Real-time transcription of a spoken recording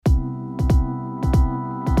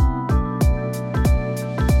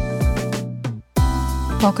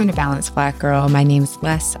Welcome to Balanced Black Girl. My name is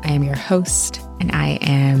Les. I am your host, and I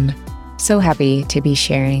am so happy to be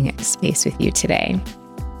sharing space with you today.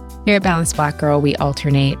 Here at Balanced Black Girl, we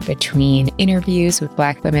alternate between interviews with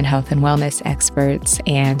Black women health and wellness experts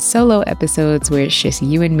and solo episodes where it's just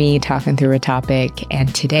you and me talking through a topic.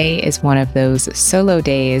 And today is one of those solo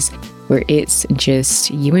days where it's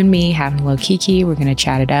just you and me having a little kiki. We're going to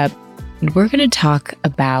chat it up, and we're going to talk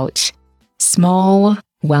about small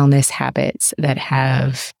wellness habits that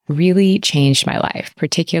have really changed my life,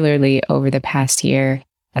 particularly over the past year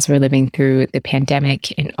as we're living through the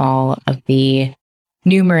pandemic and all of the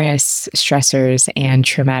numerous stressors and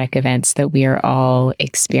traumatic events that we are all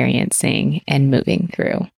experiencing and moving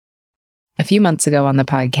through. A few months ago on the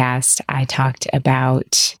podcast, I talked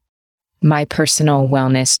about my personal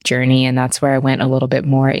wellness journey, and that's where I went a little bit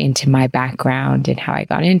more into my background and how I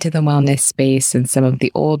got into the wellness space and some of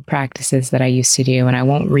the old practices that I used to do. And I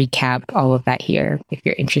won't recap all of that here. If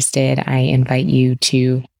you're interested, I invite you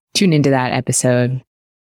to tune into that episode.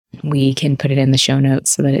 We can put it in the show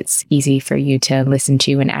notes so that it's easy for you to listen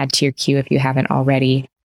to and add to your queue if you haven't already.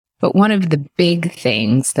 But one of the big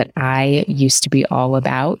things that I used to be all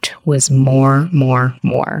about was more.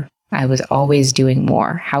 I was always doing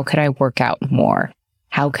more. How could I work out more?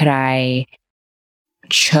 How could I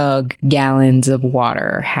chug gallons of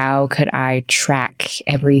water? How could I track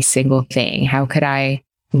every single thing? How could I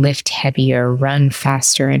lift heavier, run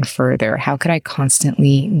faster and further? How could I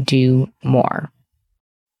constantly do more?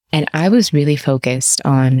 And I was really focused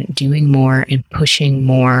on doing more and pushing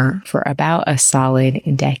more for about a solid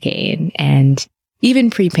decade. And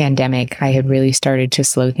even pre-pandemic, I had really started to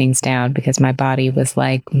slow things down because my body was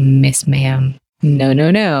like, Miss Ma'am,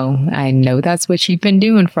 no. I know that's what you've been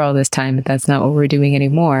doing for all this time, but that's not what we're doing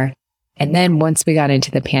anymore. And then once we got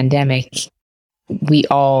into the pandemic, we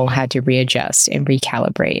all had to readjust and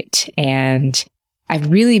recalibrate. And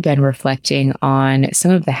I've really been reflecting on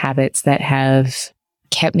some of the habits that have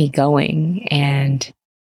kept me going, and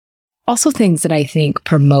also things that I think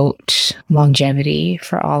promote longevity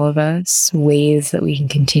for all of us, ways that we can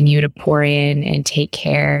continue to pour in and take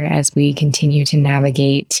care as we continue to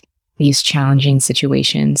navigate these challenging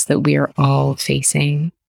situations that we are all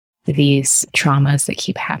facing, these traumas that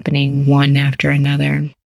keep happening one after another.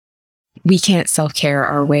 We can't self-care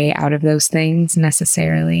our way out of those things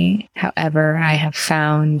necessarily. However, I have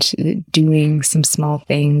found that doing some small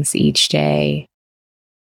things each day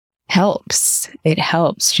helps. It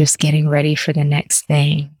helps. Just getting ready for the next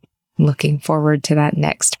thing, looking forward to that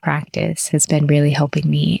next practice has been really helping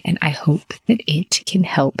me, and I hope that it can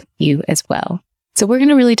help you as well. So we're going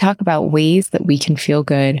to really talk about ways that we can feel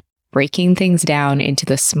good, breaking things down into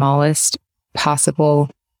the smallest possible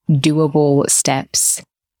doable steps.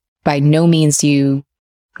 By no means do you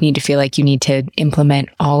need to feel like you need to implement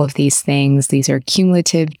all of these things. These are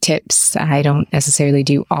cumulative tips. I don't necessarily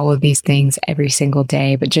do all of these things every single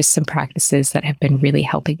day, but just some practices that have been really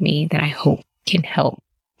helping me that I hope can help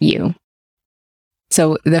you.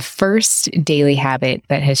 So the first daily habit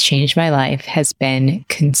that has changed my life has been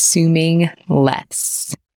consuming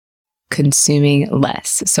less.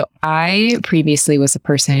 So I previously was a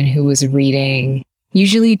person who was reading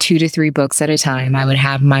usually 2 to 3 books at a time. I would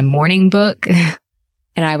have my morning book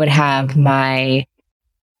and I would have my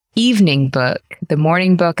evening book. The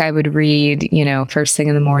morning book I would read, first thing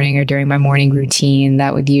in the morning or during my morning routine.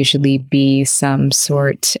 That would usually be some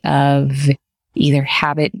sort of either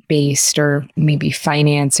habit-based or maybe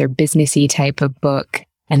finance or businessy type of book.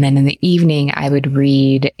 And then in the evening, I would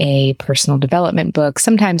read a personal development book.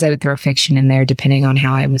 Sometimes I would throw fiction in there depending on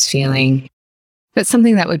how I was feeling, but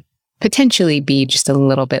something that would potentially be just a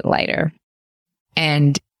little bit lighter.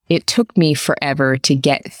 And it took me forever to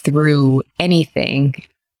get through anything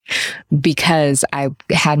because I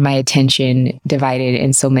had my attention divided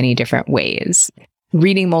in so many different ways.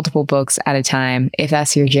 Reading multiple books at a time, if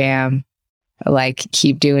that's your jam,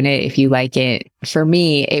 keep doing it if you like it. For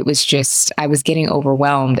me, it was just, I was getting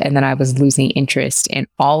overwhelmed, and then I was losing interest in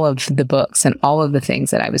all of the books and all of the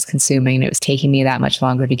things that I was consuming. And it was taking me that much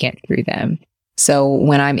longer to get through them. So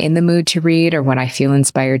when I'm in the mood to read or when I feel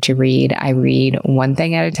inspired to read, I read one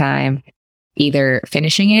thing at a time, either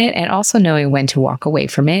finishing it and also knowing when to walk away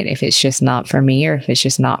from it if it's just not for me or if it's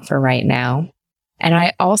just not for right now. And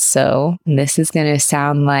I also, and this is going to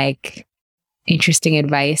sound like interesting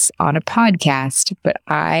advice on a podcast, but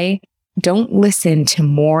I don't listen to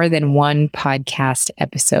more than one podcast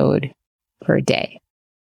episode per day.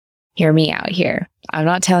 Hear me out here. I'm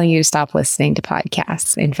not telling you to stop listening to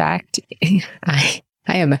podcasts. In fact, I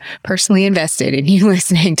am personally invested in you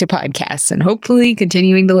listening to podcasts and hopefully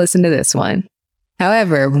continuing to listen to this one.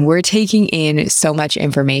 However, when we're taking in so much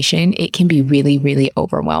information, it can be really, really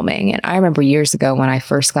overwhelming. And I remember years ago when I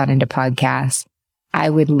first got into podcasts,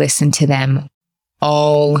 I would listen to them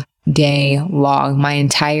all day long. My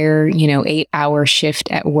entire, 8-hour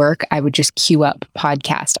shift at work, I would just queue up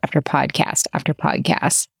podcast after podcast after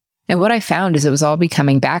podcast. And what I found is it was all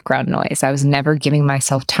becoming background noise. I was never giving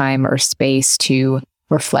myself time or space to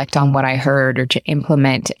reflect on what I heard or to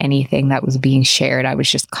implement anything that was being shared. I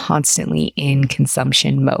was just constantly in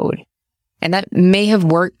consumption mode. And that may have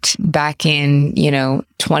worked back in,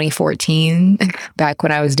 2014, back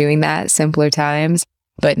when I was doing that, simpler times.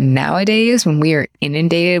 But nowadays, when we are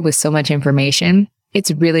inundated with so much information,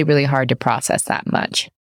 it's really, really hard to process that much.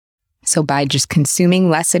 So by just consuming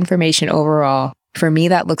less information overall, for me,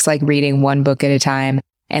 that looks like reading one book at a time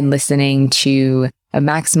and listening to a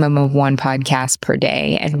maximum of one podcast per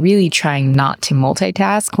day, and really trying not to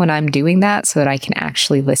multitask when I'm doing that so that I can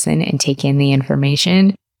actually listen and take in the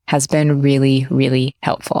information has been really, really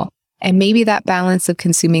helpful. And maybe that balance of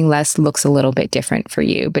consuming less looks a little bit different for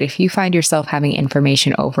you. But if you find yourself having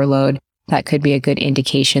information overload, that could be a good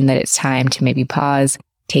indication that it's time to maybe pause,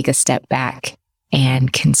 take a step back,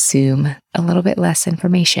 and consume a little bit less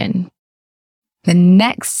information. The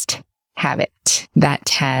next habit that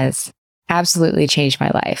has absolutely changed my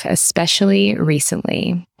life, especially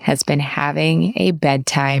recently, has been having a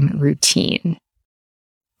bedtime routine.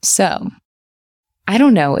 So, I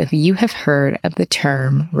don't know if you have heard of the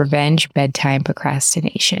term revenge bedtime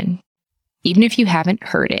procrastination. Even if you haven't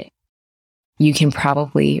heard it, you can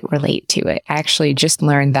probably relate to it. I actually just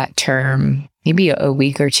learned that term maybe a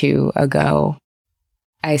week or two ago.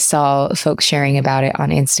 I saw folks sharing about it on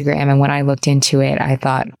Instagram, and when I looked into it, I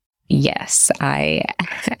thought, yes, I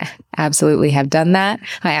absolutely have done that.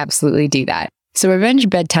 I absolutely do that. So revenge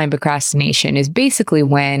bedtime procrastination is basically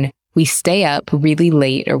when we stay up really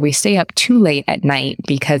late, or we stay up too late at night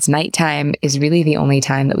because nighttime is really the only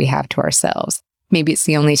time that we have to ourselves. Maybe it's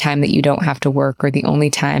the only time that you don't have to work, or the only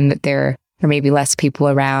time that there are maybe less people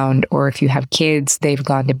around, or if you have kids, they've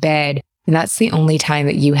gone to bed, and that's the only time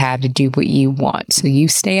that you have to do what you want. So you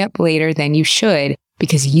stay up later than you should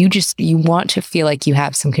because you want to feel like you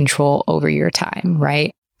have some control over your time,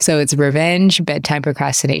 right? So it's revenge bedtime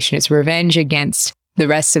procrastination. It's revenge against the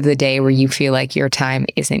rest of the day where you feel like your time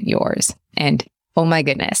isn't yours. And oh my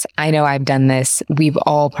goodness, I know I've done this. We've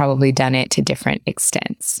all probably done it to different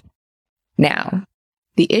extents. Now,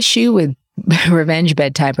 the issue with revenge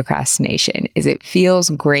bedtime procrastination is it feels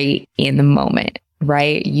great in the moment,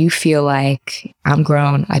 right? You feel like, I'm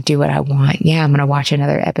grown. I do what I want. Yeah, I'm going to watch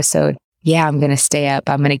another episode. Yeah, I'm going to stay up.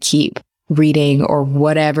 I'm going to keep reading, or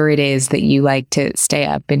whatever it is that you like to stay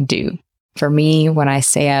up and do. For me, when I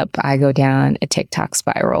stay up, I go down a TikTok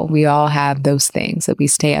spiral. We all have those things that we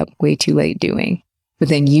stay up way too late doing. But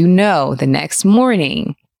then the next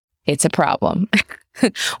morning, it's a problem.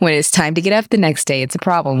 When it's time to get up the next day, it's a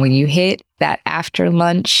problem. When you hit that after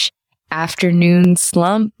lunch, afternoon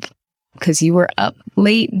slump, because you were up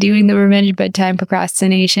late doing the revenge bedtime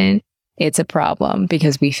procrastination, it's a problem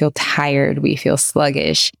because we feel tired, we feel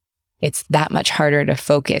sluggish. It's that much harder to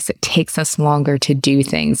focus. It takes us longer to do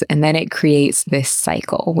things. And then it creates this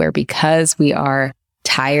cycle where, because we are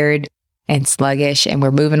tired and sluggish and we're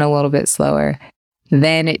moving a little bit slower,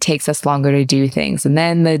 then it takes us longer to do things. And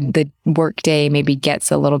then the work day maybe gets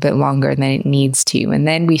a little bit longer than it needs to. And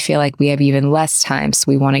then we feel like we have even less time. So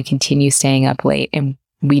we want to continue staying up late, and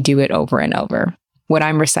we do it over and over. What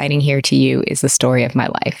I'm reciting here to you is the story of my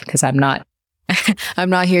life, because I'm not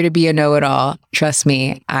here to be a know-it-all. Trust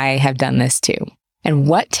me, I have done this too. And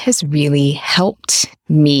what has really helped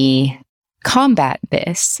me combat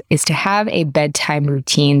this is to have a bedtime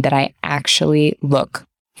routine that I actually look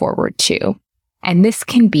forward to. And this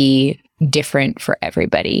can be different for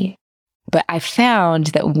everybody. But I found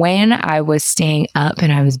that when I was staying up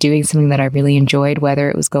and I was doing something that I really enjoyed, whether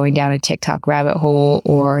it was going down a TikTok rabbit hole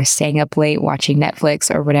or staying up late watching Netflix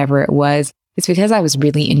or whatever it was, it's because I was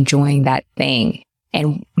really enjoying that thing,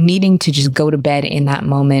 and needing to just go to bed in that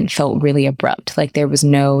moment felt really abrupt, like there was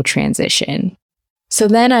no transition. So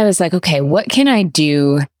then I was like, okay, what can I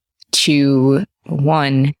do to,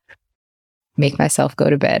 one, make myself go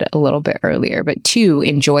to bed a little bit earlier, but two,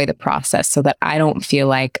 enjoy the process so that I don't feel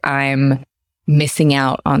like I'm missing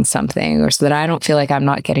out on something, or so that I don't feel like I'm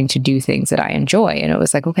not getting to do things that I enjoy. And it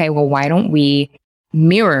was like, okay, well, why don't we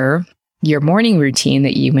mirror your morning routine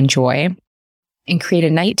that you enjoy and create a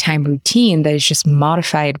nighttime routine that is just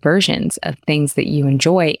modified versions of things that you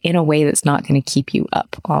enjoy in a way that's not going to keep you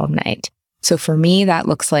up all night. So for me, that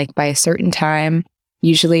looks like by a certain time.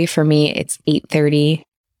 Usually for me, it's 8:30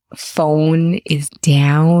 phone is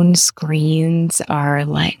down, screens are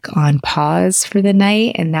like on pause for the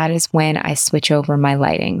night. And that is when I switch over my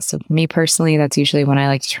lighting. So for me personally, that's usually when I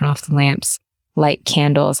like to turn off the lamps, light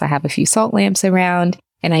candles. I have a few salt lamps around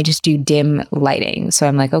and I just do dim lighting. So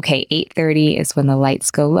I'm like, okay, 8:30 is when the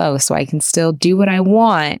lights go low. So I can still do what I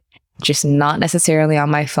want, just not necessarily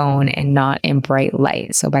on my phone and not in bright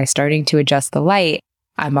light. So by starting to adjust the light,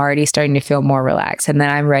 I'm already starting to feel more relaxed. And then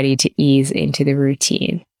I'm ready to ease into the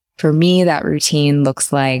routine. For me, that routine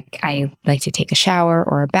looks like I like to take a shower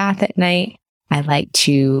or a bath at night. I like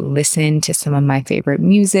to listen to some of my favorite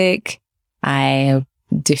music. I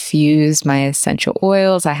diffuse my essential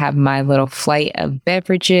oils. I have my little flight of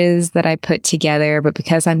beverages that I put together. But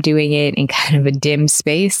because I'm doing it in kind of a dim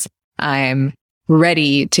space, I'm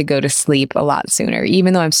ready to go to sleep a lot sooner.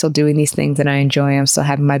 Even though I'm still doing these things that I enjoy, I'm still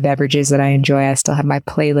having my beverages that I enjoy. I still have my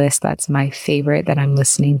playlist that's my favorite that I'm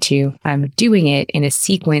listening to. I'm doing it in a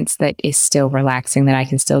sequence that is still relaxing, that I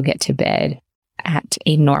can still get to bed at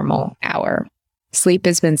a normal hour. Sleep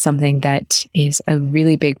has been something that is a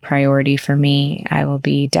really big priority for me. I will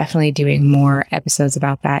be definitely doing more episodes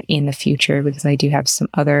about that in the future because I do have some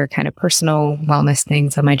other kind of personal wellness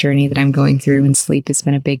things on my journey that I'm going through, and sleep has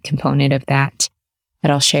been a big component of that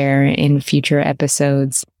I'll share in future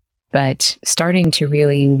episodes. But starting to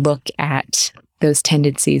really look at those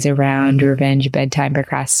tendencies around revenge, bedtime,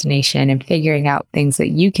 procrastination, and figuring out things that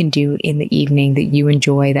you can do in the evening that you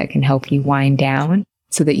enjoy that can help you wind down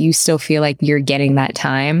so that you still feel like you're getting that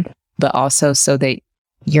time, but also so that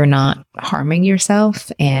you're not harming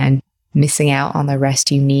yourself and missing out on the rest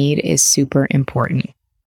you need is super important.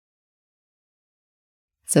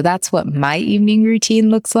 So that's what my evening routine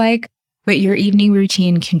looks like. But your evening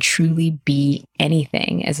routine can truly be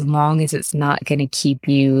anything as long as it's not going to keep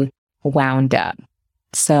you wound up.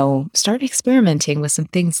 So start experimenting with some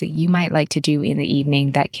things that you might like to do in the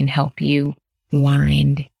evening that can help you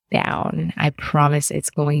wind down. I promise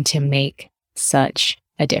it's going to make such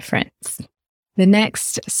a difference. The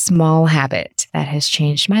next small habit that has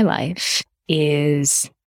changed my life is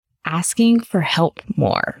asking for help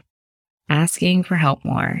more. Asking for help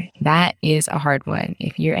more. That is a hard one.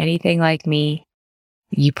 If you're anything like me,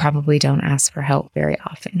 you probably don't ask for help very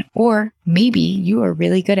often. Or maybe you are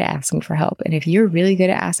really good at asking for help. And if you're really good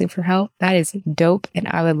at asking for help, that is dope. And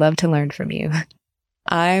I would love to learn from you.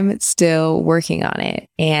 I'm still working on it.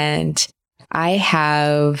 And I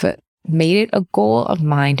have made it a goal of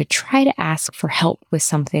mine to try to ask for help with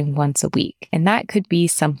something once a week. And that could be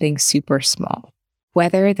something super small,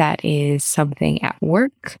 whether that is something at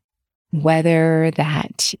work, whether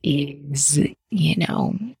that is,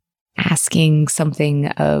 asking something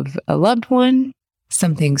of a loved one,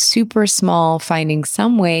 something super small, finding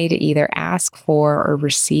some way to either ask for or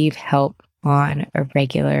receive help on a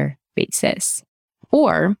regular basis.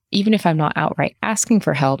 Or even if I'm not outright asking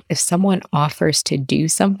for help, if someone offers to do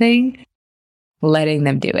something, letting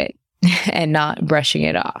them do it and not brushing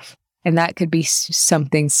it off. And that could be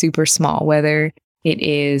something super small, whether it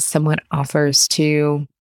is someone offers to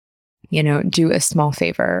do a small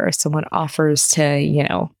favor, or someone offers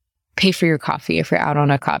to, pay for your coffee if you're out on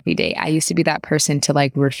a coffee date. I used to be that person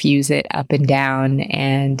to refuse it up and down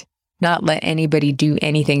and not let anybody do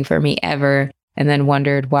anything for me ever. And then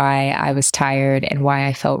wondered why I was tired and why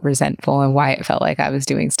I felt resentful and why it felt like I was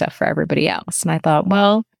doing stuff for everybody else. And I thought,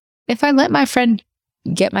 well, if I let my friend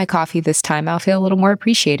get my coffee this time, I'll feel a little more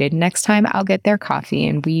appreciated. Next time I'll get their coffee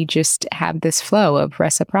and we just have this flow of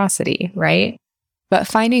reciprocity, right? But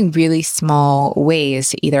finding really small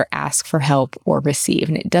ways to either ask for help or receive.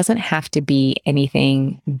 And it doesn't have to be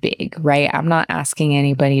anything big, right? I'm not asking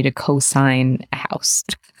anybody to co-sign a house,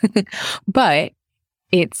 but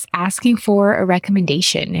it's asking for a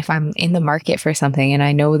recommendation. If I'm in the market for something and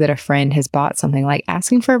I know that a friend has bought something, like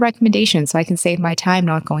asking for a recommendation so I can save my time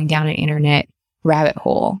not going down an internet rabbit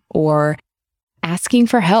hole, or asking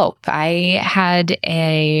for help. I had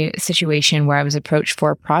a situation where I was approached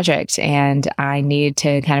for a project and I needed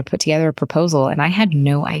to kind of put together a proposal and I had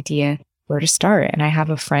no idea where to start. And I have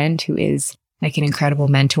a friend who is like an incredible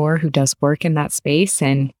mentor who does work in that space,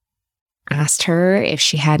 and asked her if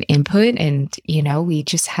she had input. And, we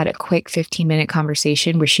just had a quick 15-minute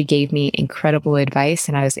conversation where she gave me incredible advice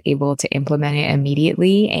and I was able to implement it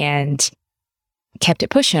immediately and kept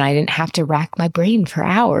it pushing. I didn't have to rack my brain for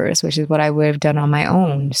hours, which is what I would have done on my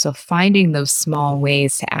own. So finding those small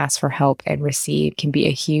ways to ask for help and receive can be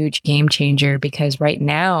a huge game changer, because right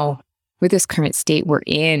now, with this current state we're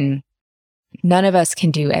in, none of us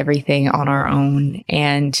can do everything on our own.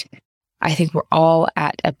 And I think we're all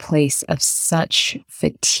at a place of such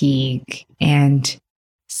fatigue and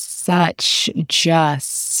such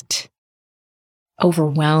just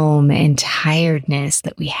overwhelm and tiredness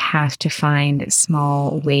that we have to find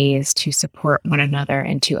small ways to support one another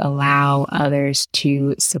and to allow others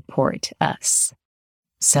to support us.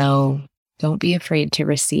 So don't be afraid to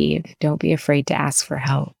receive. Don't be afraid to ask for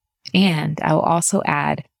help. And I will also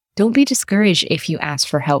add, don't be discouraged if you ask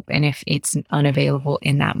for help and if it's unavailable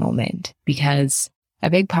in that moment, because a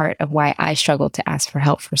big part of why I struggled to ask for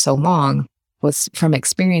help for so long was from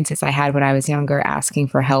experiences I had when I was younger, asking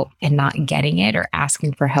for help and not getting it, or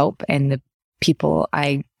asking for help and the people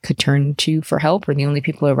I could turn to for help, or the only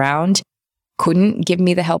people around, couldn't give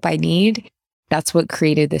me the help I need. That's what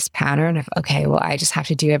created this pattern of, okay, well, I just have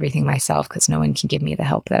to do everything myself because no one can give me the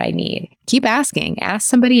help that I need. Keep asking. Ask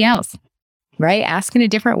somebody else, right? Ask in a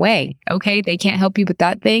different way. Okay, they can't help you with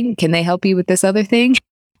that thing. Can they help you with this other thing?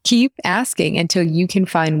 Keep asking until you can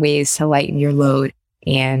find ways to lighten your load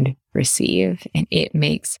and receive. And it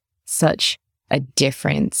makes such a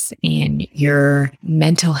difference in your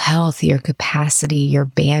mental health, your capacity, your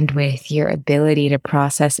bandwidth, your ability to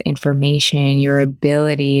process information, your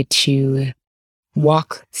ability to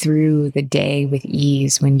walk through the day with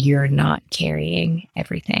ease when you're not carrying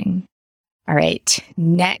everything. All right,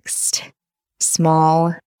 next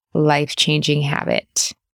small life-changing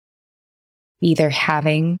habit. Either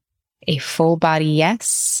having a full body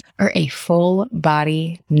yes or a full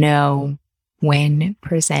body no when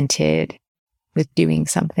presented with doing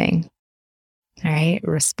something. All right,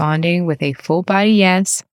 responding with a full body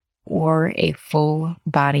yes or a full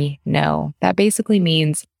body no. That basically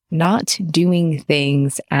means not doing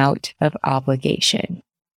things out of obligation.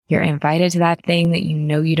 You're invited to that thing that you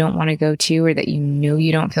know you don't want to go to, or that you know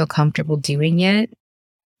you don't feel comfortable doing yet.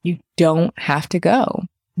 You don't have to go.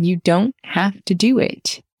 You don't have to do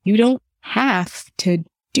it. You don't have to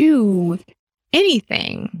do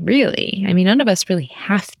anything, really. I mean, none of us really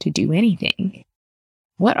have to do anything.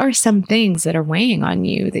 What are some things that are weighing on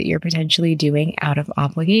you that you're potentially doing out of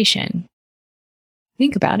obligation?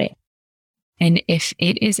 Think about it. And if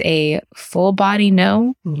it is a full body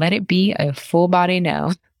no, let it be a full body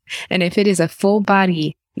no. And if it is a full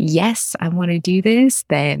body yes, I want to do this,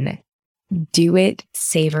 then do it,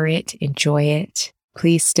 savor it, enjoy it.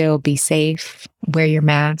 Please still be safe, wear your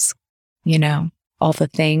mask, all the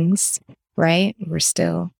things, right? We're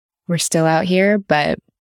still out here, but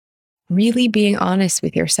really being honest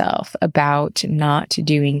with yourself about not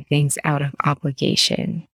doing things out of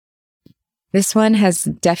obligation. This one has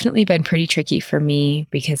definitely been pretty tricky for me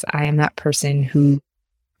because I am that person who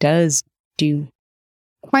does do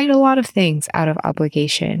quite a lot of things out of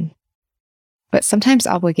obligation. But sometimes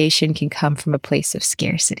obligation can come from a place of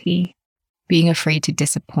scarcity, being afraid to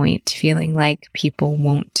disappoint, feeling like people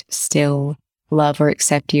won't still love or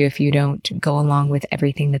accept you if you don't go along with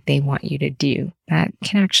everything that they want you to do. That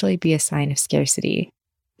can actually be a sign of scarcity.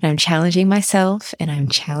 And I'm challenging myself and I'm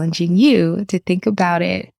challenging you to think about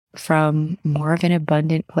it from more of an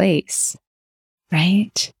abundant place,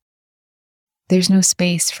 right? There's no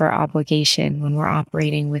space for obligation when we're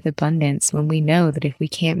operating with abundance, when we know that if we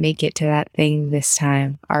can't make it to that thing this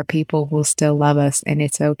time, our people will still love us and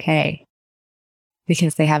it's okay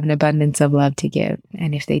because they have an abundance of love to give.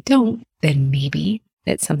 And if they don't, then maybe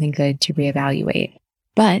it's something good to reevaluate.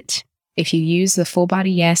 But if you use the full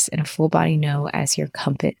body yes and a full body no as your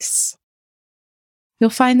compass, you'll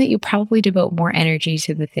find that you probably devote more energy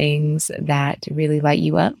to the things that really light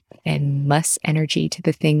you up and less energy to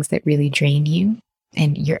the things that really drain you.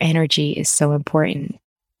 And your energy is so important.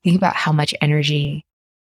 Think about how much energy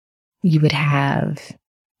you would have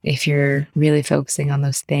if you're really focusing on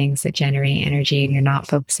those things that generate energy and you're not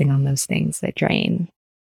focusing on those things that drain.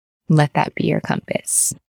 Let that be your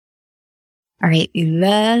compass. All right,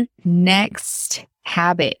 the next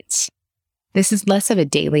habit. This is less of a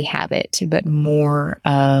daily habit, but more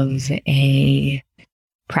of a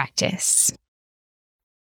practice.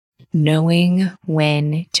 Knowing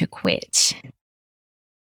when to quit.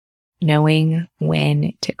 Knowing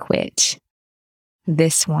when to quit.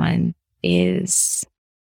 This one is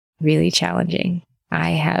really challenging.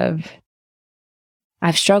 I've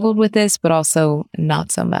struggled with this, but also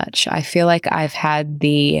not so much. I feel like I've had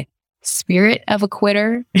the spirit of a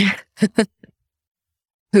quitter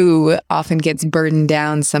who often gets burdened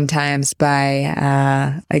down sometimes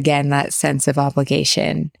by, again, that sense of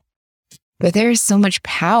obligation. But there is so much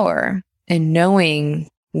power in knowing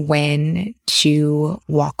when to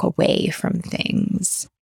walk away from things,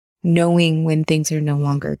 knowing when things are no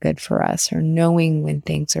longer good for us, or knowing when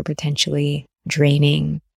things are potentially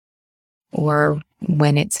draining, or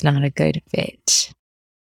when it's not a good fit.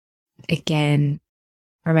 Again,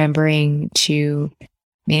 remembering to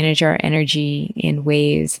manage our energy in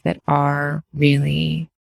ways that are really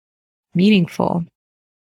meaningful,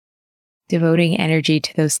 devoting energy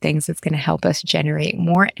to those things that's going to help us generate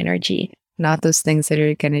more energy, not those things that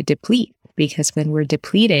are going to deplete. Because when we're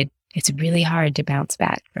depleted, it's really hard to bounce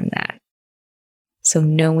back from that. So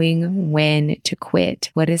knowing when to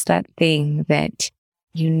quit, what is that thing that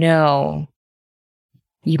you know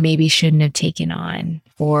you maybe shouldn't have taken on,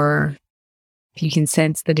 or if you can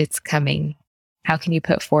sense that it's coming, how can you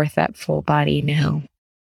put forth that full body no?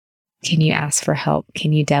 Can you ask for help?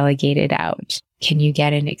 Can you delegate it out? Can you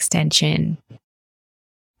get an extension?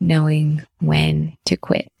 Knowing when to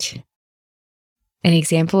quit. An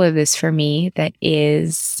example of this for me that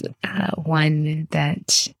is one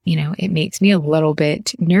that, it makes me a little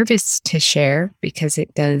bit nervous to share because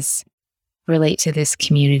it does relate to this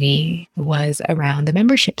community, was around the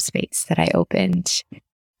membership space that I opened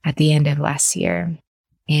at the end of last year.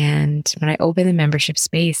 And when I opened the membership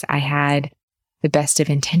space, I had the best of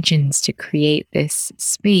intentions to create this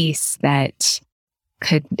space that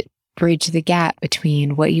could bridge the gap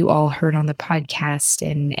between what you all heard on the podcast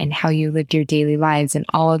and how you lived your daily lives, and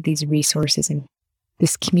all of these resources and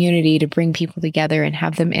this community to bring people together and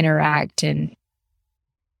have them interact. And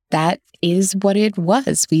that is what it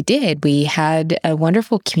was. We had a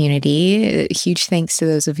wonderful community. Huge thanks to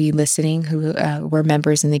those of you listening who were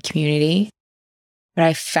members in the community. But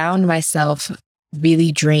I found myself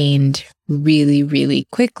really drained really, really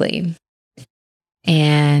quickly.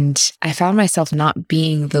 And I found myself not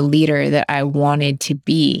being the leader that I wanted to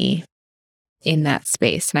be in that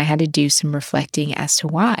space. And I had to do some reflecting as to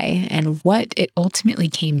why. And what it ultimately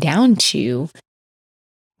came down to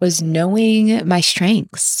was knowing my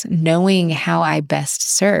strengths, knowing how I best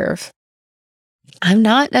serve. I'm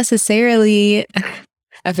not necessarily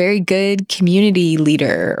a very good community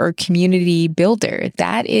leader or community builder.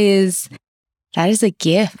 That is a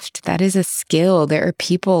gift. That is a skill. There are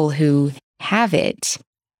people who have it,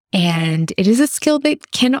 and it is a skill that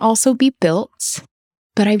can also be built.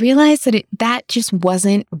 But I realized that that just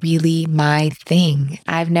wasn't really my thing.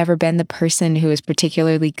 I've never been the person who is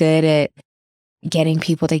particularly good at getting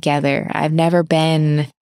people together. I've never been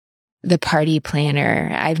the party planner.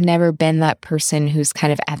 I've never been that person who's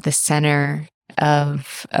kind of at the center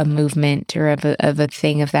of a movement or of a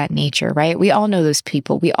thing of that nature, right? We all know those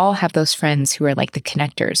people. We all have those friends who are like the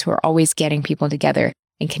connectors, who are always getting people together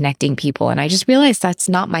and connecting people. And I just realized that's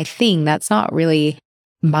not my thing. That's not really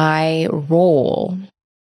my role.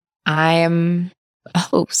 I'm a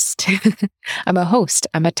host. I'm a host.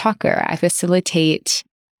 I'm a talker. I facilitate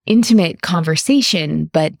intimate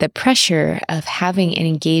conversation, but the pressure of having an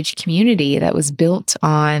engaged community that was built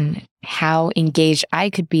on how engaged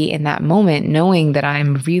I could be in that moment, knowing that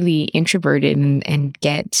I'm really introverted and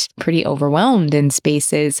get pretty overwhelmed in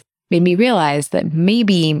spaces, made me realize that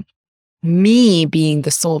maybe me being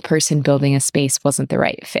the sole person building a space wasn't the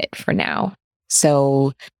right fit for now.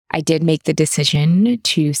 So I did make the decision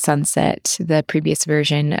to sunset the previous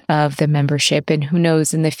version of the membership. And who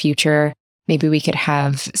knows, in the future, maybe we could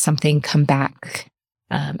have something come back,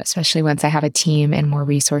 especially once I have a team and more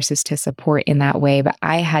resources to support in that way. But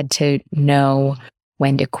I had to know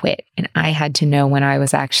when to quit. And I had to know when I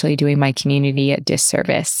was actually doing my community a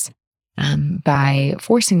disservice by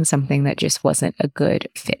forcing something that just wasn't a good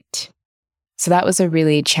fit. So that was a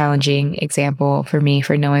really challenging example for me,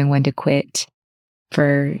 for knowing when to quit,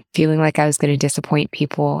 for feeling like I was going to disappoint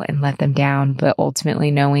people and let them down, but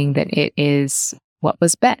ultimately knowing that it is what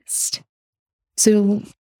was best. So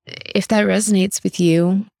if that resonates with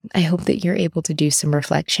you, I hope that you're able to do some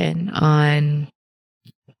reflection on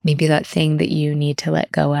maybe that thing that you need to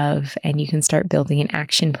let go of, and you can start building an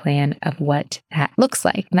action plan of what that looks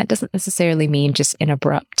like. And that doesn't necessarily mean just an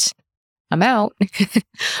abrupt I'm out,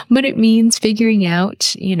 but it means figuring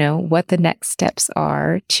out, what the next steps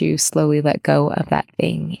are to slowly let go of that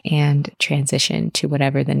thing and transition to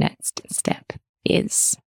whatever the next step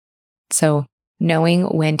is. So knowing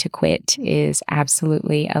when to quit is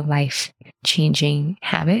absolutely a life-changing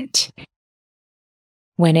habit.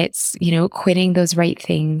 When it's, quitting those right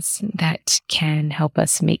things that can help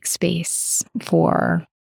us make space for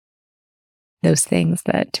those things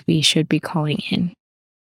that we should be calling in.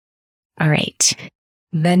 All right,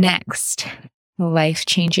 the next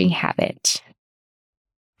life-changing habit,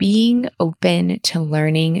 being open to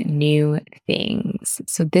learning new things.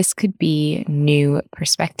 So this could be new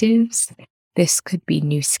perspectives. This could be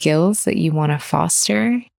new skills that you want to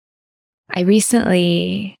foster. I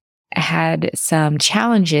recently had some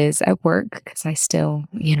challenges at work because I still,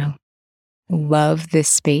 love this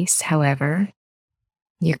space. However,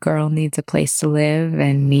 your girl needs a place to live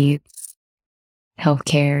and needs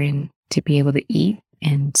healthcare and to be able to eat.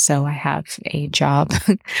 And so I have a job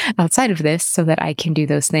outside of this so that I can do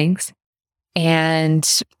those things. And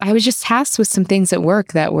I was just tasked with some things at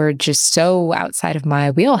work that were just so outside of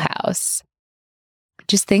my wheelhouse.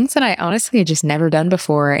 Just things that I honestly had just never done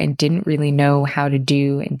before and didn't really know how to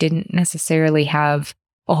do and didn't necessarily have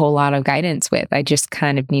a whole lot of guidance with. I just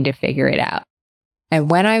kind of need to figure it out. And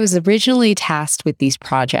when I was originally tasked with these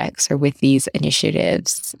projects or with these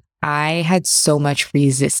initiatives, I had so much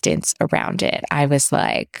resistance around it. I was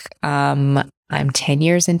like, I'm 10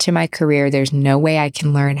 years into my career. There's no way I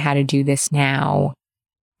can learn how to do this now.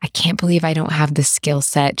 I can't believe I don't have the skill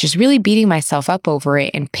set, just really beating myself up over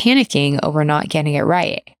it and panicking over not getting it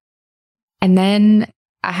right. And then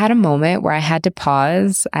I had a moment where I had to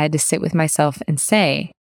pause. I had to sit with myself and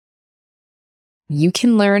say, you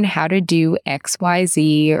can learn how to do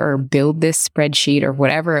XYZ or build this spreadsheet or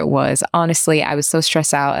whatever it was. Honestly, I was so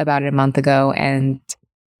stressed out about it a month ago and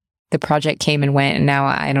the project came and went. And now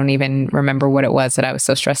I don't even remember what it was that I was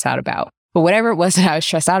so stressed out about. But whatever it was that I was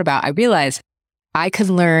stressed out about, I realized I could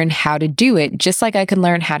learn how to do it just like I could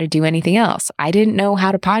learn how to do anything else. I didn't know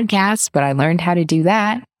how to podcast, but I learned how to do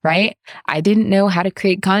that, right? I didn't know how to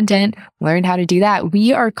create content, learned how to do that.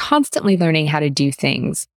 We are constantly learning how to do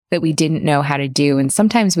things that we didn't know how to do. And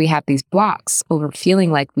sometimes we have these blocks over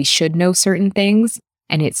feeling like we should know certain things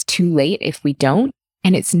and it's too late if we don't.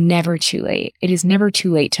 And it's never too late. It is never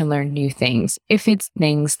too late to learn new things if it's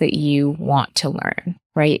things that you want to learn,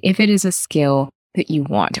 right? If it is a skill that you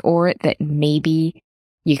want or that maybe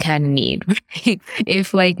you kind of need.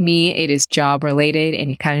 If like me, it is job related and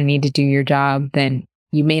you kind of need to do your job, then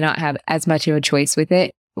you may not have as much of a choice with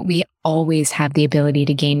it, but we always have the ability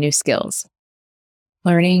to gain new skills.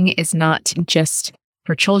 Learning is not just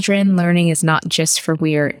for children. Learning is not just for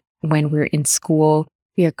when we're in school.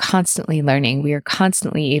 We are constantly learning. We are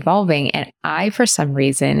constantly evolving. And I, for some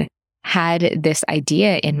reason, had this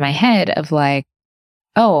idea in my head of like,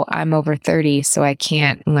 oh, I'm over 30, so I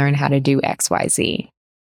can't learn how to do XYZ.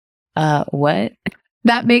 What?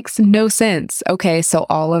 That makes no sense. Okay, so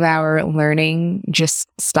all of our learning just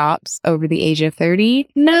stops over the age of 30?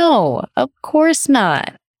 No, of course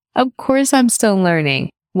not. Of course I'm still learning.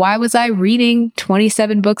 Why was I reading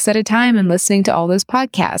 27 books at a time and listening to all those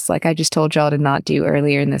podcasts like I just told y'all to not do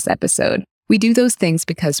earlier in this episode? We do those things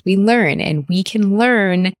because we learn, and we can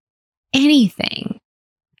learn anything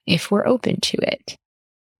if we're open to it.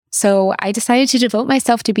 So I decided to devote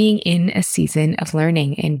myself to being in a season of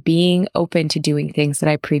learning and being open to doing things that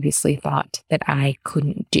I previously thought that I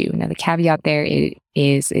couldn't do. Now, the caveat there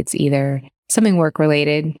is it's either something work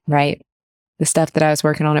related, right? The stuff that I was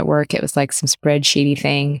working on at work, it was like some spreadsheety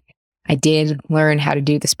thing. I did learn how to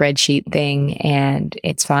do the spreadsheet thing and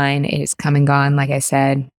it's fine. It is come and gone, like I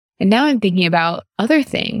said. And now I'm thinking about other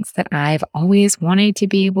things that I've always wanted to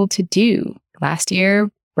be able to do. Last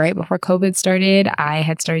year, right before COVID started, I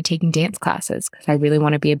had started taking dance classes because I really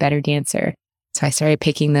want to be a better dancer. So I started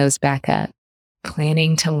picking those back up,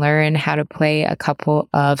 planning to learn how to play a couple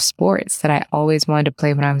of sports that I always wanted to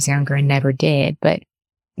play when I was younger and never did. But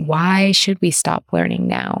why should we stop learning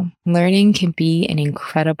now? Learning can be an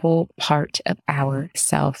incredible part of our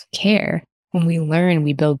self-care. When we learn,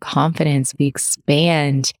 we build confidence, we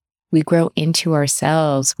expand, we grow into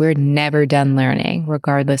ourselves. We're never done learning,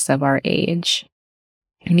 regardless of our age.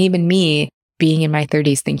 And even me, being in my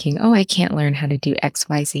 30s thinking, oh, I can't learn how to do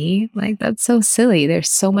XYZ. Like, that's so silly. There's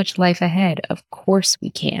so much life ahead. Of course we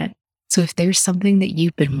can. So if there's something that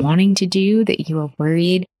you've been wanting to do that you are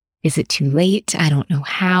worried, is it too late? I don't know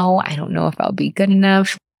how. I don't know if I'll be good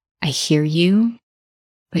enough. I hear you,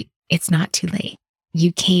 but it's not too late.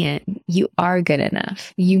 You can. You are good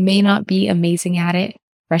enough. You may not be amazing at it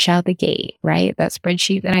fresh out the gate, right? That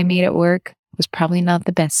spreadsheet that I made at work was probably not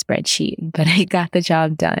the best spreadsheet, but I got the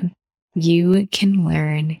job done. You can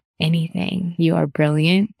learn anything. You are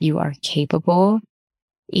brilliant. You are capable.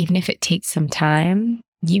 Even if it takes some time,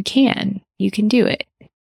 you can. You can do it.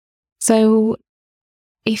 So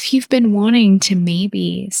if you've been wanting to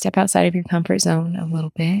maybe step outside of your comfort zone a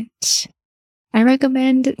little bit, I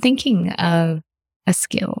recommend thinking of a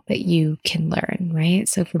skill that you can learn, right?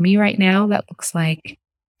 So for me right now, that looks like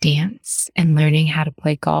dance and learning how to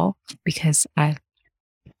play golf because I've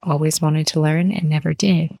always wanted to learn and never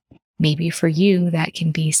did. Maybe for you, that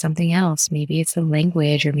can be something else. Maybe it's a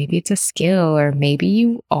language or maybe it's a skill, or maybe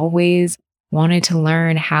you always wanted to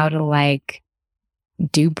learn how to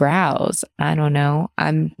do brows. I don't know.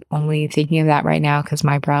 I'm only thinking of that right now because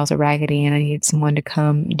my brows are raggedy and I need someone to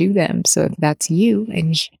come do them. So if that's you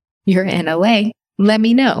and you're in LA, let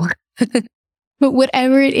me know. But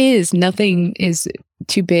whatever it is, nothing is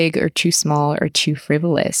too big or too small or too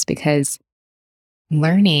frivolous, because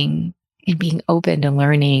learning and being open to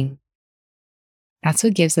learning, that's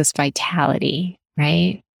what gives us vitality,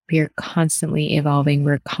 right? We are constantly evolving.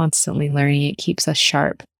 We're constantly learning. It keeps us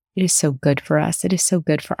sharp. It is so good for us. It is so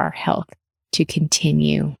good for our health to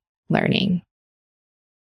continue learning.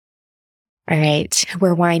 All right,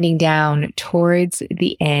 we're winding down towards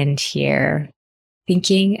the end here,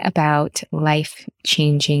 thinking about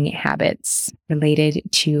life-changing habits related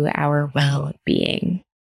to our well-being.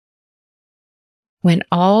 When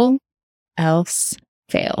all else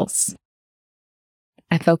fails,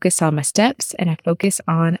 I focus on my steps and I focus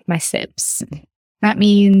on my sips. That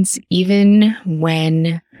means even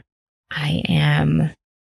when I am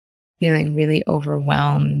feeling really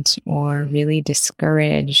overwhelmed or really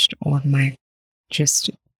discouraged, or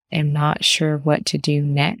am not sure what to do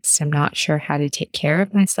next, I'm not sure how to take care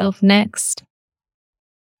of myself next.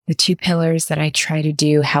 The two pillars that I try to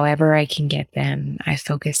do, however I can get them, I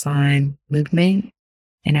focus on movement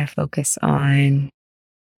and I focus on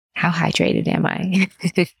how hydrated am I?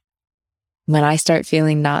 When I start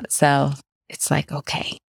feeling not so, it's like,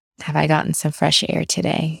 okay, have I gotten some fresh air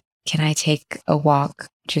today? Can I take a walk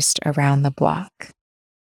just around the block?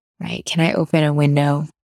 Right? Can I open a window?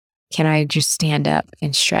 Can I just stand up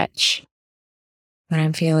and stretch? When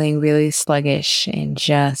I'm feeling really sluggish and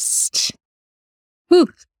just,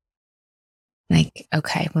 like,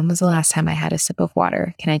 okay, when was the last time I had a sip of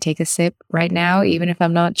water? Can I take a sip right now, even if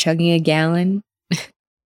I'm not chugging a gallon?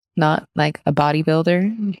 Not like a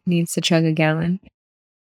bodybuilder needs to chug a gallon.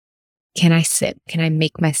 Can I sip? Can I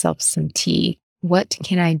make myself some tea? What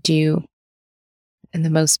can I do in the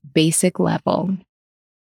most basic level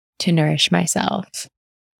to nourish myself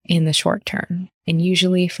in the short term? And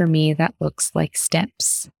usually for me, that looks like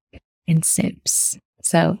steps and sips.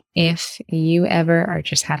 So if you ever are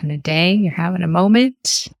just having a day, you're having a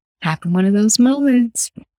moment, having one of those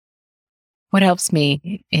moments, what helps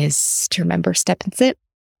me is to remember step and sip.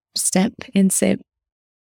 Step and sip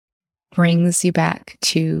brings you back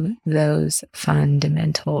to those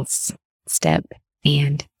fundamentals. Step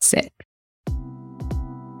and sip.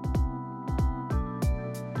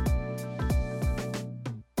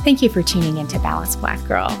 Thank you for tuning into Balanced Black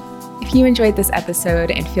Girl. If you enjoyed this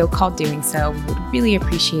episode and feel called doing so, we would really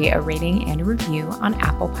appreciate a rating and a review on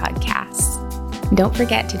Apple Podcasts. And don't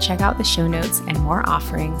forget to check out the show notes and more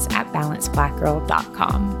offerings at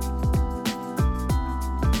balancedblackgirl.com.